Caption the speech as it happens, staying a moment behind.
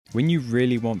when you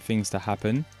really want things to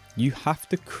happen, you have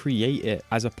to create it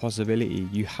as a possibility.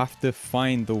 You have to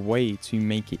find the way to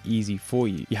make it easy for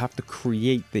you. You have to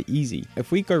create the easy.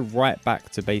 If we go right back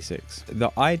to basics,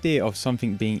 the idea of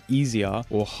something being easier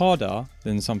or harder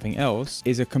than something else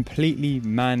is a completely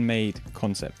man-made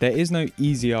concept. There is no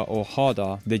easier or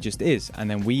harder, there just is. And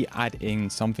then we add in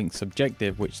something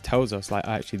subjective which tells us like,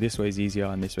 actually this way is easier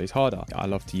and this way is harder. I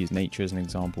love to use nature as an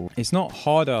example. It's not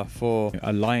harder for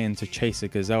a lion to chase a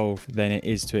gazelle than it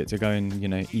is to it to go and,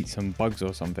 eat some bugs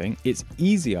or something. It's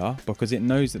easier because it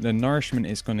knows that the nourishment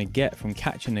it's going to get from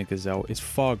catching a gazelle is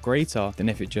far greater than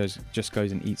if it just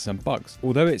goes and eats some bugs.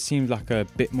 Although it seems like a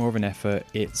bit more of an effort,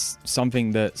 it's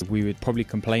something that we would probably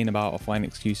complain about or find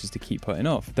excuses to keep putting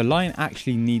off. The lion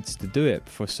actually needs to do it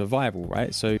for survival,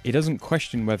 right? So it doesn't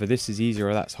question whether this is easier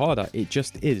or that's harder, it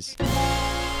just is.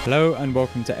 Hello and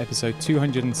welcome to episode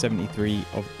 273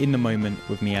 of In the Moment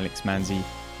with me, Alex Manzi.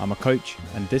 I'm a coach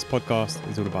and this podcast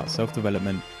is all about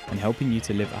self-development and helping you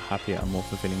to live a happier and more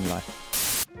fulfilling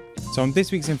life. So on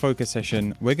this week's In Focus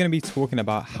session, we're going to be talking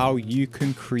about how you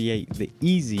can create the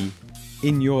easy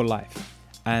in your life.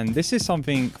 And this is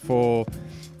something for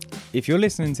if you're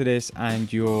listening to this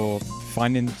and you're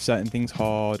finding certain things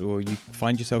hard, or you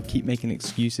find yourself keep making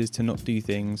excuses to not do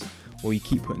things, or you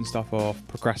keep putting stuff off,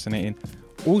 procrastinating,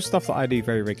 all stuff that I do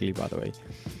very regularly, by the way.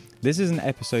 This is an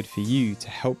episode for you to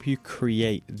help you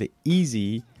create the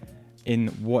easy in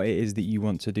what it is that you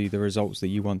want to do, the results that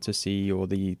you want to see, or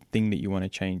the thing that you want to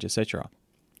change, etc.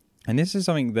 And this is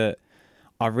something that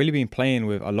I've really been playing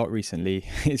with a lot recently.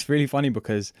 It's really funny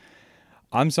because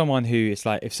I'm someone who, it's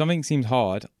like, if something seems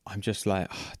hard, I'm just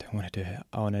like, I don't want to do it.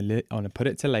 I want to put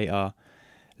it to later.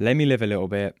 Let me live a little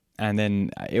bit, and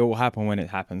then it will happen when it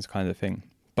happens, kind of thing.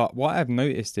 But what I've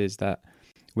noticed is that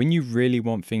when you really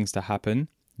want things to happen,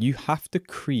 you have to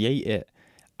create it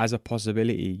as a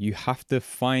possibility. You have to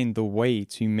find the way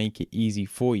to make it easy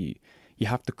for you. You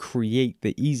have to create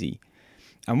the easy.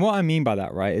 And what I mean by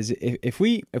that, right, is if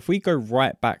we go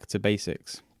right back to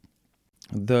basics,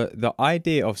 the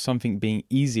idea of something being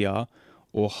easier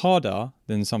or harder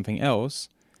than something else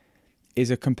is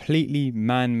a completely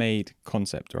man-made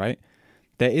concept, right?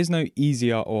 There is no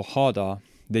easier or harder,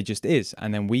 there just is.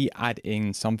 And then we add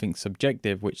in something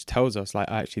subjective which tells us like,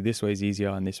 actually this way is easier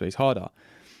and this way is harder.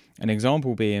 An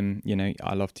example being,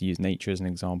 I love to use nature as an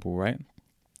example, right?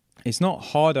 It's not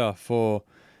harder for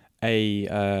a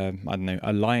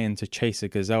lion to chase a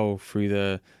gazelle through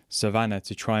the savannah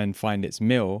to try and find its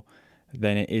meal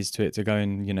than it is to it to go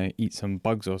and, eat some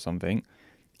bugs or something.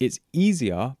 It's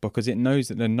easier because it knows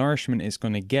that the nourishment it's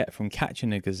going to get from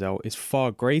catching a gazelle is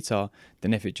far greater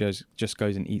than if it just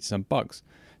goes and eats some bugs.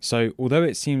 So although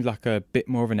it seems like a bit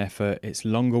more of an effort, it's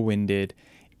longer winded,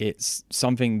 it's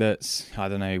something that's,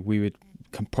 we would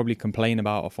probably complain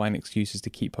about or find excuses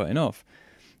to keep putting off.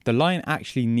 The lion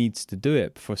actually needs to do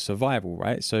it for survival,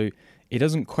 right? So it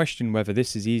doesn't question whether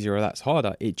this is easier or that's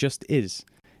harder, it just is.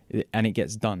 And it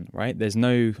gets done, right? There's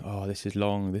no, this is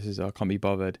long, I can't be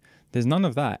bothered. There's none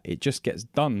of that. It just gets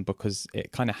done because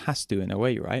it kind of has to in a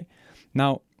way, right?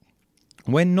 Now,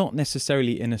 we're not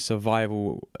necessarily in a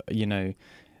survival,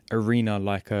 arena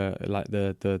like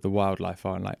the wildlife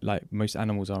are, like most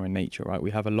animals are in nature, right?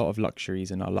 We have a lot of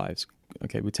luxuries in our lives.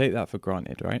 Okay, we take that for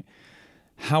granted, right?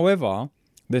 However,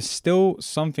 there's still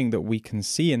something that we can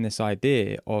see in this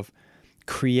idea of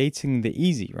creating the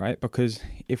easy, right? Because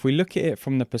if we look at it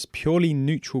from the purely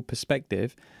neutral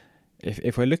perspective,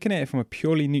 if we're looking at it from a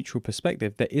purely neutral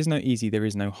perspective, there is no easy, there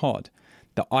is no hard.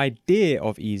 The idea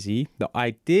of easy, the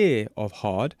idea of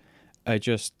hard are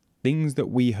just things that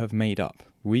we have made up.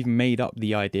 We've made up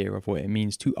the idea of what it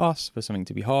means to us for something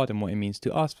to be hard and what it means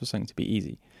to us for something to be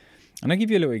easy. And I'll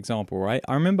give you a little example, right?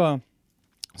 I remember,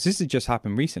 this has just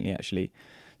happened recently actually.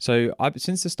 So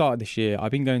since the start of this year,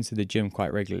 I've been going to the gym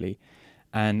quite regularly.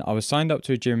 And I was signed up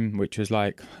to a gym which was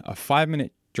like a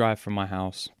 5-minute drive from my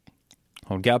house.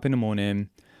 I would get up in the morning,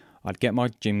 I'd get my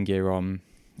gym gear on,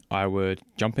 I would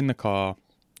jump in the car,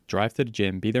 drive to the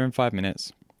gym, be there in 5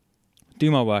 minutes, do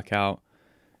my workout,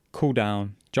 cool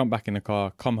down, jump back in the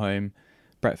car, come home,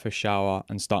 breakfast, shower,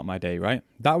 and start my day, right?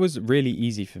 That was really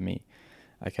easy for me,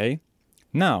 okay?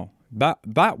 Now,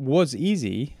 that was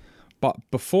easy, but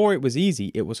before it was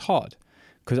easy, it was hard.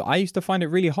 Because I used to find it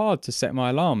really hard to set my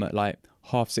alarm at like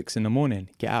 6:30 in the morning,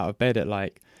 get out of bed at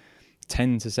like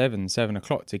 10 to 7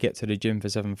 o'clock to get to the gym for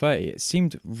 7:30. It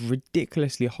seemed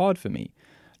ridiculously hard for me.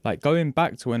 Like going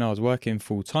back to when I was working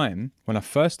full time, when I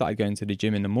first started going to the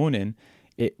gym in the morning,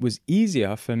 it was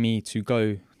easier for me to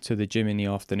go to the gym in the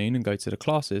afternoon and go to the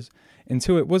classes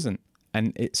until it wasn't.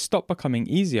 And it stopped becoming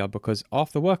easier because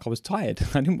after work I was tired.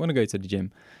 I didn't want to go to the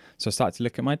gym. So I started to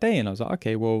look at my day and I was like,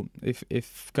 okay, well,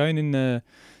 if going to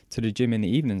the gym in the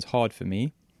evening is hard for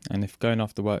me, and if going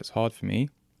after work is hard for me,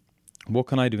 what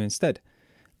can I do instead?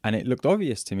 And it looked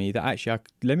obvious to me that actually,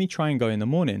 let me try and go in the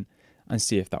morning and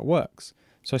see if that works.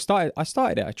 So I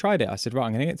tried it. I said, right,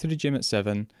 I'm going to get to the gym at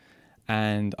 7,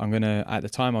 and at the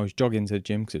time I was jogging to the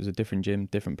gym because it was a different gym,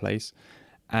 different place.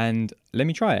 And let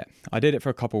me try it. I did it for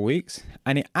a couple of weeks,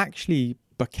 and it actually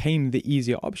became the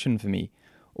easier option for me.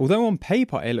 Although on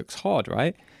paper it looks hard,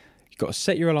 right? You've got to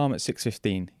set your alarm at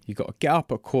 6:15. You've got to get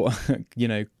up at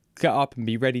get up and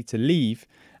be ready to leave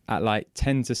at like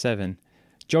 10 to 7.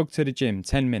 Jog to the gym,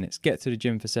 10 minutes, get to the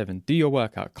gym for 7, do your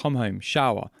workout, come home,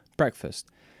 shower, breakfast,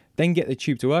 then get the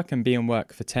tube to work and be in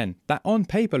work for 10. That on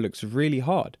paper looks really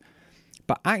hard.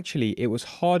 But actually it was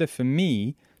harder for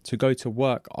me to go to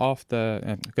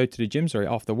the gym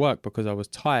after work, because I was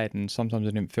tired and sometimes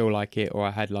I didn't feel like it, or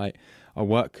I had like a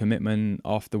work commitment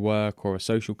after work or a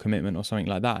social commitment or something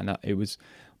like that. And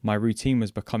my routine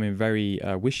was becoming very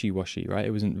wishy-washy, right?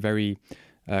 It wasn't very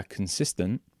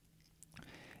consistent.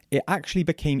 It actually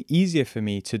became easier for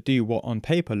me to do what on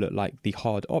paper looked like the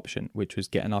hard option, which was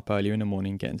getting up earlier in the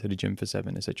morning, getting to the gym for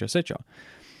 7, etc., etc.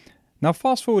 Now,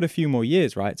 fast forward a few more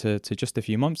years, right, to just a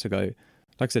few months ago.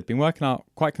 Like I said, been working out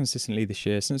quite consistently this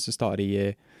year, since the start of the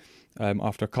year,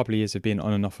 after a couple of years of being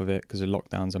on and off of it because of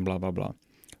lockdowns and blah, blah, blah.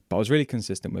 But I was really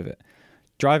consistent with it.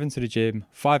 Driving to the gym,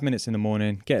 5 minutes in the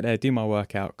morning, get there, do my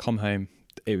workout, come home.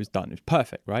 It was done. It was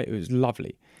perfect, right? It was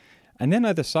lovely. And then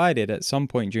I decided at some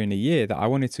point during the year that I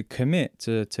wanted to commit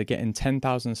to getting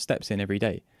 10,000 steps in every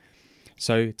day.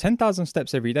 So 10,000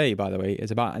 steps every day, by the way,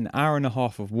 is about an hour and a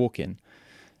half of walking.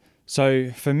 So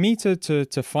for me to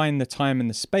find the time and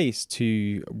the space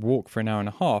to walk for an hour and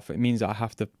a half, it means that I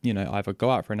have to, either go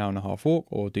out for an hour and a half walk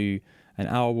or do an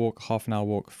hour walk, half an hour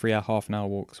walk, 3 hour, half an hour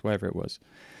walks, whatever it was.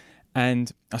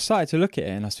 And I started to look at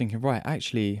it and I was thinking, right,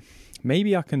 actually,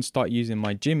 maybe I can start using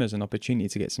my gym as an opportunity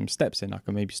to get some steps in. I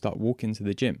can maybe start walking to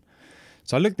the gym.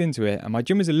 So I looked into it, and my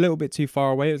gym was a little bit too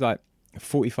far away. It was like a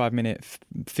 45-minute,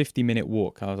 50-minute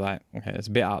walk. I was like, okay, that's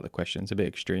a bit out of the question. It's a bit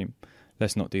extreme.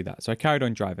 Let's not do that. So I carried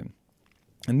on driving.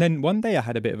 And then one day I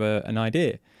had a bit of an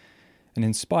idea, an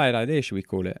inspired idea, should we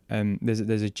call it.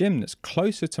 There's a gym that's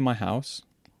closer to my house,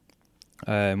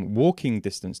 walking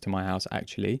distance to my house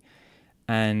actually,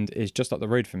 and it's just up the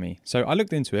road for me. So I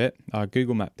looked into it, I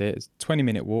Google mapped it. It's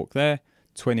 20-minute walk there,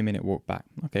 20-minute walk back.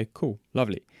 Okay, cool,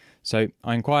 lovely. So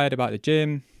I inquired about the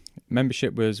gym.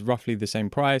 Membership was roughly the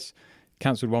same price.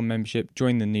 Cancelled one membership,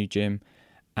 joined the new gym,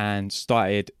 and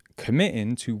started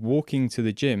committing to walking to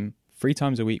the gym 3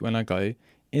 times a week when I go,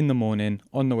 in the morning,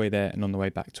 on the way there and on the way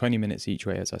back, 20 minutes each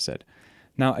way, as I said.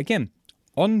 Now, again,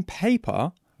 on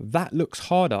paper, that looks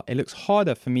harder. It looks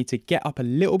harder for me to get up a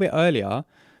little bit earlier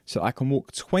so I can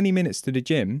walk 20 minutes to the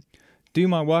gym, do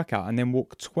my workout, and then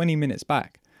walk 20 minutes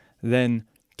back. Then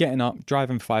getting up,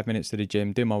 driving 5 minutes to the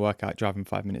gym, do my workout, driving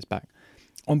 5 minutes back.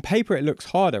 On paper, it looks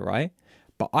harder, right?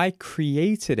 But I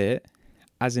created it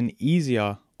as an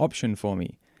easier option for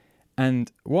me.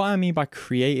 And what I mean by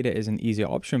created it as an easier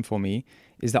option for me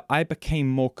is that I became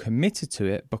more committed to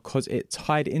it because it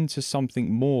tied into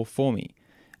something more for me.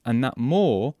 And that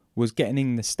more was getting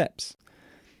in the steps.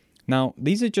 Now,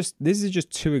 this is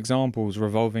just 2 examples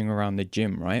revolving around the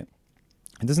gym, right?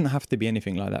 It doesn't have to be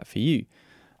anything like that for you.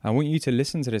 I want you to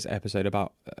listen to this episode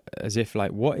about as if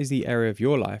like, what is the area of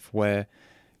your life where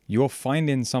you're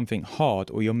finding something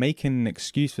hard, or you're making an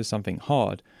excuse for something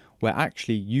hard, where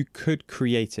actually you could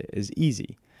create it as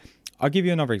easy. I'll give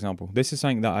you another example. This is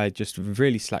something that I just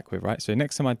really slack with, right? So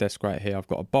next to my desk right here, I've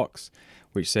got a box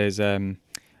which says, I'll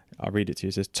read it to you.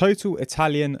 It says Total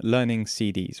Italian Learning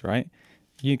CDs, right?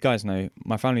 You guys know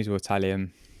my family's all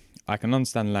Italian. I can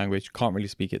understand the language, can't really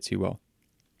speak it too well.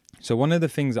 So one of the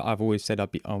things that I've always said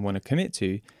I want to commit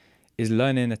to is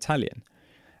learning Italian.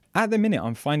 At the minute,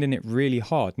 I'm finding it really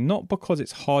hard, not because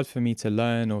it's hard for me to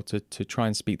learn or to try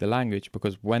and speak the language,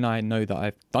 because when I know that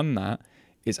I've done that,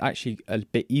 it's actually a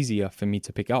bit easier for me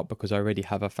to pick up because I already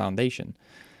have a foundation.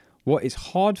 What is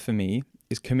hard for me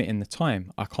is committing the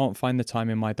time. I can't find the time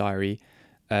in my diary.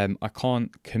 I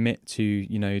can't commit to,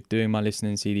 doing my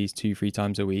listening CDs 2-3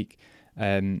 times a week.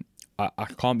 I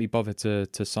can't be bothered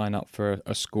to sign up for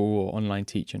a school or online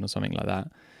teaching or something like that.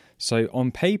 So on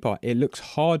paper, it looks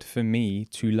hard for me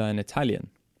to learn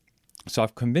Italian. So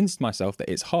I've convinced myself that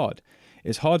it's hard.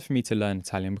 It's hard for me to learn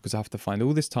Italian because I have to find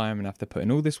all this time and I have to put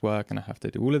in all this work and I have to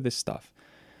do all of this stuff.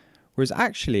 Whereas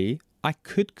actually, I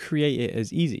could create it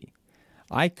as easy.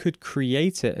 I could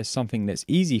create it as something that's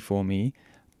easy for me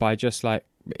by just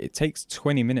it takes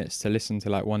 20 minutes to listen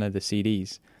to one of the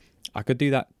CDs. I could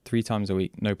do that 3 times a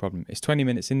week, no problem. It's 20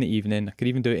 minutes in the evening. I could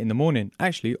even do it in the morning,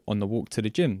 actually on the walk to the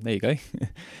gym. There you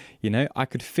go. I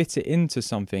could fit it into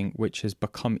something which has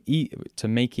become to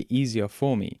make it easier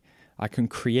for me. I can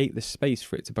create the space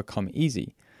for it to become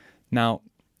easy. Now,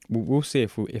 we'll see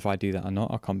if I do that or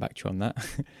not. I'll come back to you on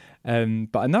that.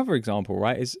 But another example,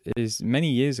 right, is many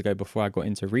years ago, before I got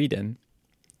into reading,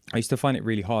 I used to find it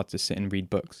really hard to sit and read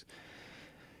books.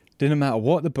 Didn't matter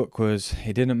what the book was.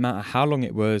 It didn't matter how long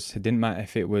it was. It didn't matter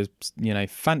if it was,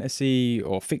 fantasy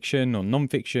or fiction or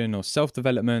non-fiction or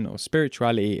self-development or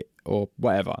spirituality or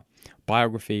whatever,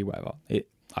 biography, whatever.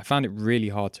 I found it really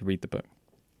hard to read the book.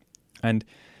 And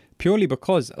purely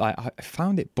because I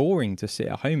found it boring to sit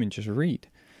at home and just read.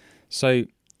 So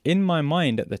in my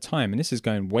mind at the time, and this is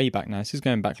going way back now, this is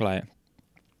going back like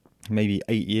maybe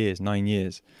 8 years, 9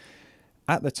 years.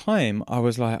 At the time, I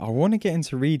was like, I want to get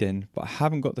into reading, but I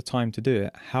haven't got the time to do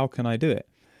it. How can I do it?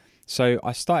 So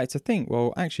I started to think,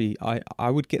 well, actually, I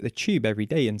would get the tube every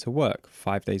day into work,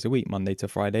 5 days a week, Monday to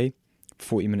Friday,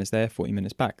 40 minutes there, 40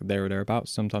 minutes back, there or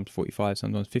thereabouts, sometimes 45,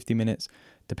 sometimes 50 minutes,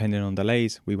 depending on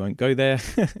delays. We won't go there,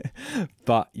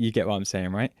 but you get what I'm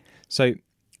saying, right? So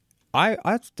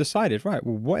I decided, right,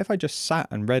 well, what if I just sat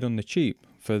and read on the tube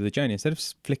for the journey? Instead of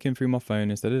flicking through my phone,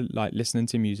 instead of like listening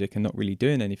to music and not really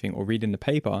doing anything or reading the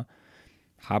paper,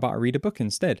 how about I read a book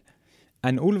instead?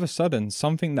 And all of a sudden,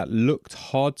 something that looked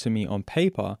hard to me on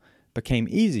paper became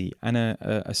easy. And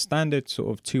a standard sort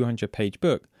of 200-page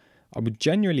book, I would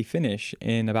generally finish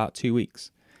in about 2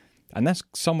 weeks. And that's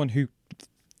someone who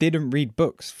didn't read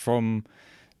books from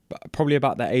probably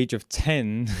about the age of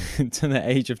 10 to the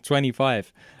age of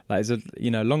 25. Like, it's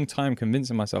a long time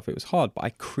convincing myself it was hard, but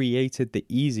I created the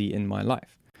easy in my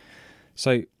life.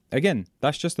 So again,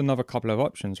 that's just another couple of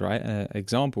options, right?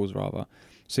 Examples rather.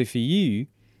 So for you,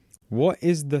 what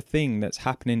is the thing that's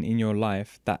happening in your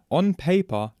life that on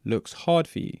paper looks hard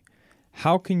for you?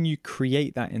 How can you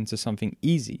create that into something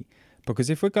easy? Because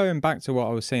if we're going back to what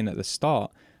I was saying at the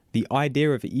start, the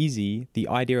idea of easy, the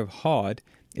idea of hard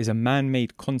is a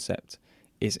man-made concept.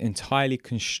 It's entirely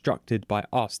constructed by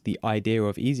us, the idea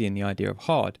of easy and the idea of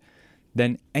hard.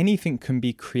 Then anything can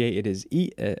be created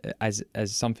as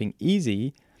something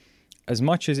easy as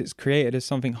much as it's created as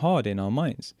something hard in our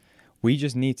minds. We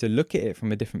just need to look at it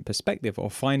from a different perspective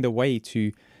or find a way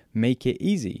to make it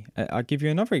easy. I'll give you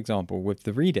another example with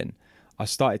the reading. I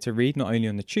started to read not only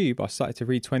on the tube, I started to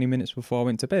read 20 minutes before I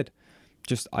went to bed.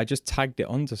 I just tagged it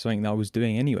onto something that I was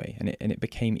doing anyway, and it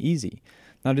became easy.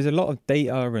 Now, there's a lot of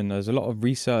data and there's a lot of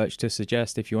research to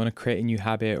suggest if you want to create a new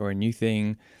habit or a new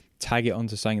thing, tag it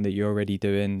onto something that you're already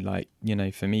doing. Like,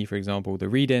 for me, for example, the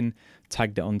reading,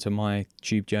 tagged it onto my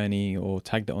tube journey or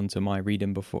tagged it onto my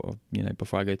reading before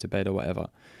I go to bed or whatever.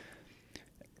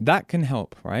 That can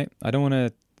help, right? I don't want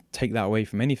to take that away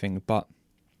from anything, but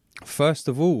first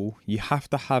of all, you have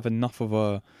to have enough of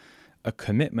a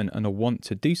commitment and a want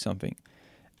to do something.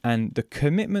 And the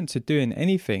commitment to doing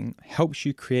anything helps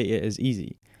you create it as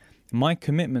easy. My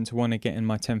commitment to want to get in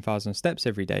my 10,000 steps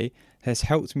every day has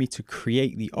helped me to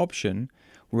create the option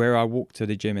where I walk to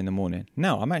the gym in the morning.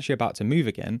 Now, I'm actually about to move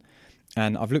again,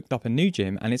 and I've looked up a new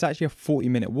gym, and it's actually a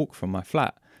 40-minute walk from my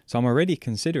flat. So I'm already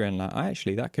considering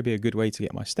that could be a good way to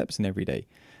get my steps in every day.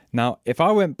 Now, if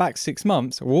I went back 6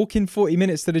 months, walking 40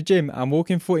 minutes to the gym and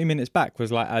walking 40 minutes back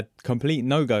was like a complete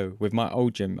no-go with my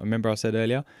old gym. Remember I said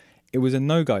earlier? It was a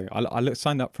no-go. I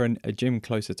signed up for a gym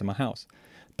closer to my house.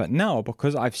 But now,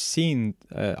 because I've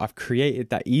created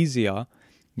that easier,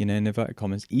 in inverted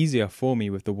commas, easier for me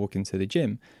with the walk into the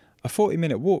gym, a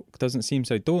 40-minute walk doesn't seem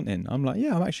so daunting. I'm like,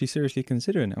 yeah, I'm actually seriously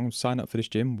considering it. I'm going to sign up for this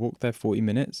gym, walk there 40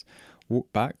 minutes,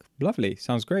 walk back. Lovely.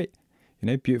 Sounds great.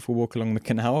 Beautiful walk along the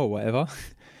canal or whatever.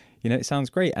 It sounds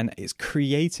great. And it's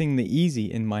creating the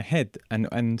easy in my head.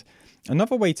 And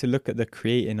another way to look at the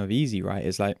creating of easy, right,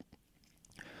 is like,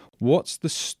 what's the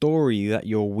story that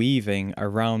you're weaving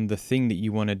around the thing that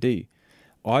you want to do?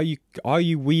 Are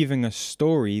you weaving a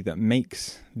story that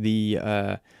makes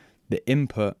the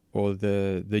input or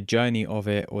the journey of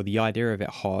it or the idea of it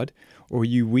hard? Or are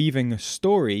you weaving a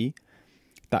story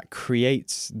that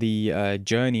creates the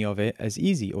journey of it as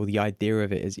easy or the idea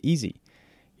of it as easy?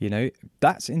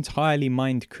 That's entirely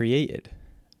mind created.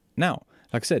 Now,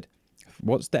 like I said,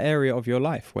 what's the area of your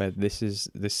life where this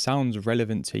sounds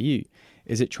relevant to you?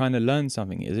 Is it trying to learn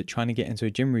something? Is it trying to get into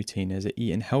a gym routine? Is it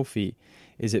eating healthy?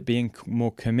 Is it being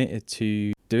more committed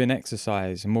to doing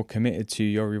exercise, more committed to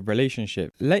your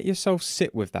relationship? Let yourself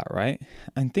sit with that, right?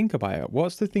 And think about it.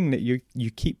 What's the thing that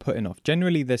you keep putting off?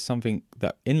 Generally, there's something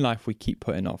that in life we keep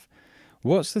putting off.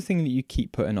 What's the thing that you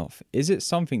keep putting off? Is it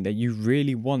something that you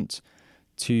really want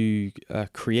to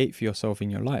create for yourself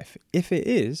in your life? If it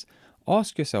is,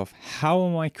 ask yourself, how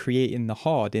am I creating the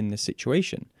hard in this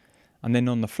situation? And then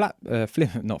on the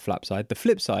the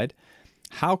flip side,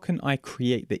 how can I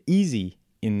create the easy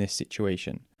in this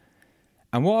situation?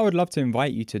 And what I would love to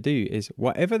invite you to do is,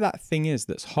 whatever that thing is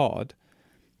that's hard,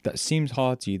 that seems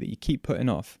hard to you, that you keep putting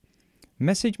off,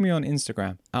 message me on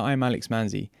Instagram at I'm Alex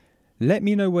Manzi. Let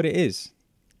me know what it is,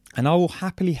 and I will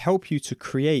happily help you to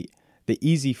create the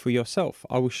easy for yourself.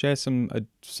 I will share some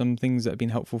things that have been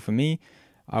helpful for me.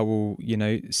 I will,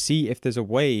 see if there's a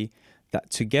way that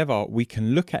together we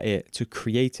can look at it to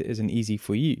create it as an easy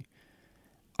for you.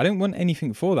 I don't want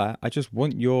anything for that. I just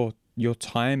want your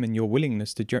time and your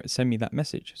willingness to send me that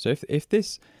message. So if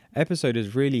this episode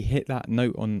has really hit that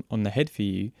note on the head for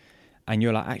you, and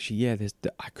you're like, actually, yeah,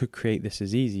 I could create this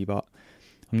as easy, but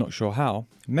I'm not sure how,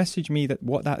 message me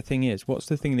what that thing is. What's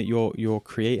the thing that you're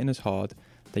creating as hard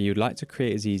that you'd like to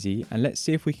create as easy, and let's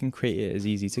see if we can create it as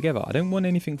easy together. I don't want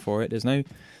anything for it. There's no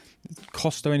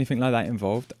cost or anything like that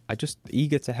involved. I'm just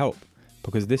eager to help,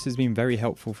 because this has been very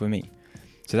helpful for me.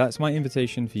 So that's my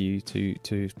invitation for you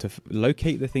to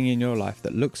locate the thing in your life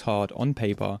that looks hard on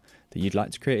paper that you'd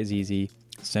like to create as easy.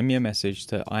 Send me a message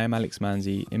to I am Alex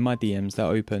Manzi in my DMs. They're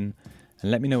open, and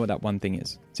let me know what that one thing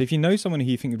is. So if you know someone who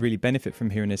you think would really benefit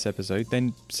from hearing this episode,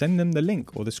 then send them the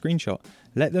link or the screenshot.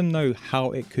 Let them know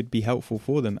how it could be helpful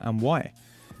for them and why.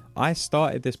 I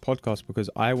started this podcast because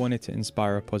I wanted to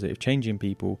inspire a positive change in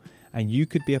people, and you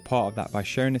could be a part of that by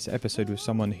sharing this episode with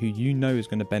someone who you know is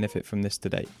going to benefit from this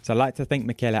today. So I'd like to thank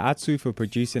Michele Atsu for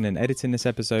producing and editing this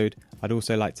episode. I'd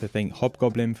also like to thank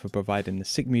Hobgoblin for providing the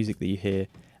sick music that you hear.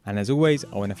 And as always,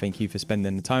 I want to thank you for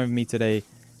spending the time with me today,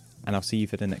 and I'll see you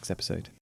for the next episode.